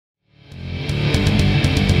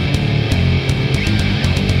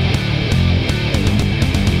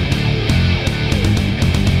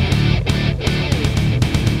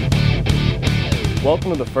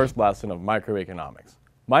Welcome to the first lesson of microeconomics.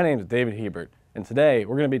 My name is David Hebert, and today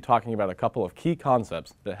we're going to be talking about a couple of key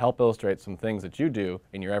concepts that help illustrate some things that you do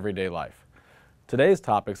in your everyday life. Today's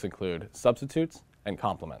topics include substitutes and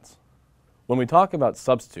complements. When we talk about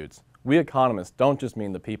substitutes, we economists don't just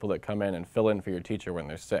mean the people that come in and fill in for your teacher when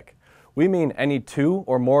they're sick. We mean any two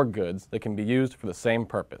or more goods that can be used for the same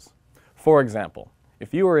purpose. For example,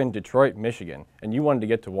 if you were in Detroit, Michigan, and you wanted to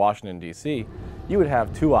get to Washington, D.C., you would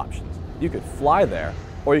have two options. You could fly there,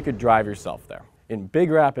 or you could drive yourself there. In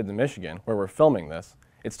Big Rapids, Michigan, where we're filming this,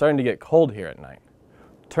 it's starting to get cold here at night.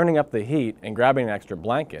 Turning up the heat and grabbing an extra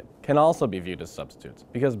blanket can also be viewed as substitutes,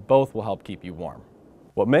 because both will help keep you warm.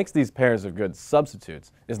 What makes these pairs of goods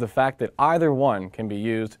substitutes is the fact that either one can be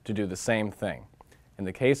used to do the same thing. In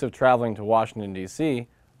the case of traveling to Washington, D.C.,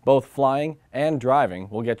 both flying and driving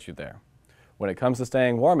will get you there. When it comes to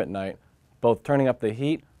staying warm at night, both turning up the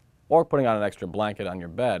heat or putting on an extra blanket on your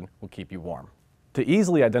bed will keep you warm. To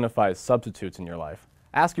easily identify substitutes in your life,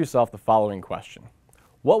 ask yourself the following question.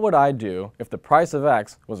 What would I do if the price of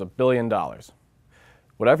X was $1 billion?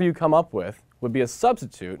 Whatever you come up with would be a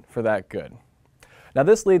substitute for that good. Now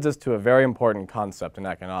this leads us to a very important concept in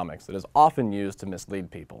economics that is often used to mislead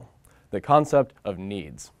people. The concept of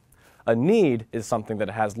needs. A need is something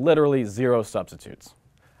that has literally zero substitutes.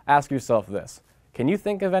 Ask yourself this, can you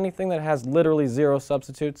think of anything that has literally zero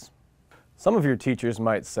substitutes? Some of your teachers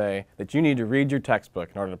might say that you need to read your textbook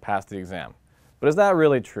in order to pass the exam. But is that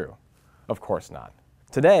really true? Of course not.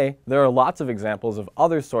 Today, there are lots of examples of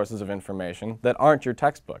other sources of information that aren't your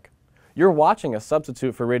textbook. You're watching a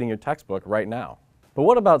substitute for reading your textbook right now. But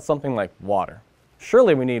what about something like water?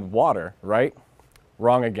 Surely we need water, right?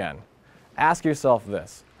 Wrong again. Ask yourself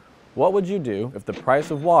this. What would you do if the price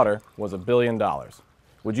of water was $1 billion?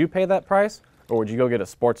 Would you pay that price, or would you go get a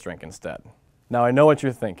sports drink instead? Now I know what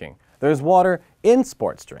you're thinking. There's water in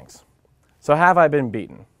sports drinks. So have I been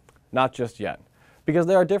beaten? Not just yet. Because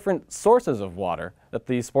there are different sources of water that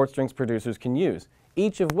these sports drinks producers can use,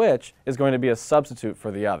 each of which is going to be a substitute for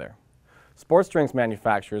the other. Sports drinks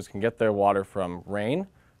manufacturers can get their water from rain,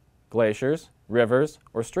 glaciers, rivers,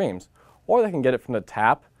 or streams, or they can get it from the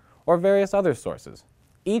tap or various other sources,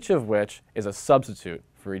 each of which is a substitute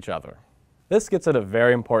for each other. This gets at a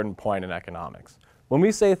very important point in economics. When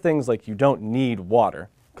we say things like you don't need water,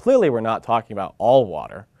 clearly we're not talking about all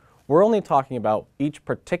water. We're only talking about each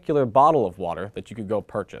particular bottle of water that you could go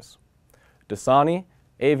purchase. Dasani,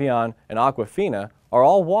 Evian, and Aquafina are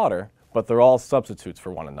all water, but they're all substitutes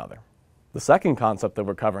for one another. The second concept that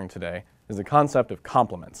we're covering today is the concept of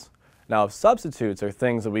complements. Now, if substitutes are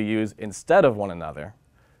things that we use instead of one another,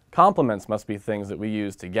 complements must be things that we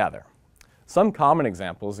use together. Some common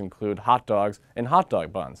examples include hot dogs and hot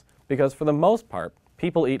dog buns, because for the most part,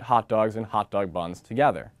 people eat hot dogs and hot dog buns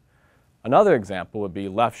together. Another example would be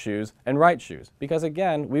left shoes and right shoes, because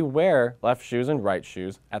again, we wear left shoes and right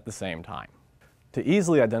shoes at the same time. To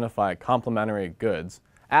easily identify complementary goods,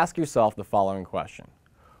 ask yourself the following question.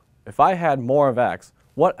 If I had more of X,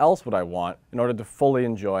 what else would I want in order to fully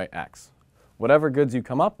enjoy X? Whatever goods you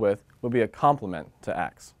come up with would be a complement to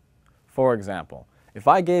X. For example, if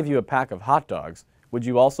I gave you a pack of hot dogs, would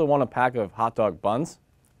you also want a pack of hot dog buns?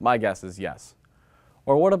 My guess is yes.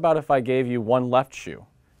 Or what about if I gave you one left shoe?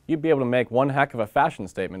 You'd be able to make one heck of a fashion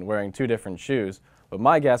statement wearing two different shoes, but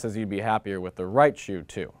my guess is you'd be happier with the right shoe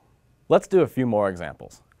too. Let's do a few more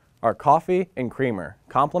examples. Are coffee and creamer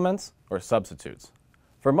complements or substitutes?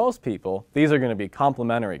 For most people, these are going to be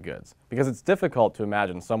complementary goods because it's difficult to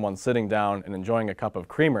imagine someone sitting down and enjoying a cup of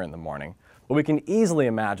creamer in the morning, but we can easily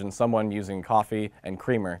imagine someone using coffee and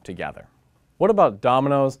creamer together. What about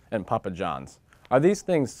Domino's and Papa John's? Are these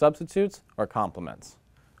things substitutes or complements?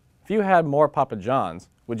 If you had more Papa John's,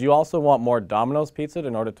 would you also want more Domino's pizza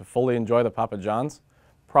in order to fully enjoy the Papa John's?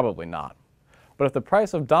 Probably not. But if the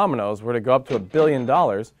price of Domino's were to go up to $1 billion,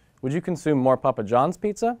 would you consume more Papa John's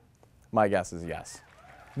pizza? My guess is yes.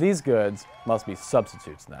 These goods must be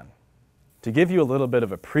substitutes then. To give you a little bit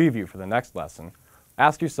of a preview for the next lesson,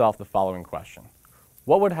 ask yourself the following question.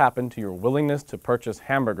 What would happen to your willingness to purchase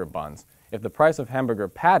hamburger buns if the price of hamburger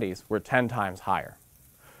patties were 10 times higher?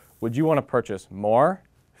 Would you want to purchase more,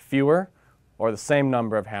 fewer, or the same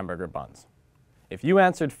number of hamburger buns? If you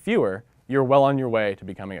answered fewer, you're well on your way to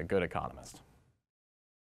becoming a good economist.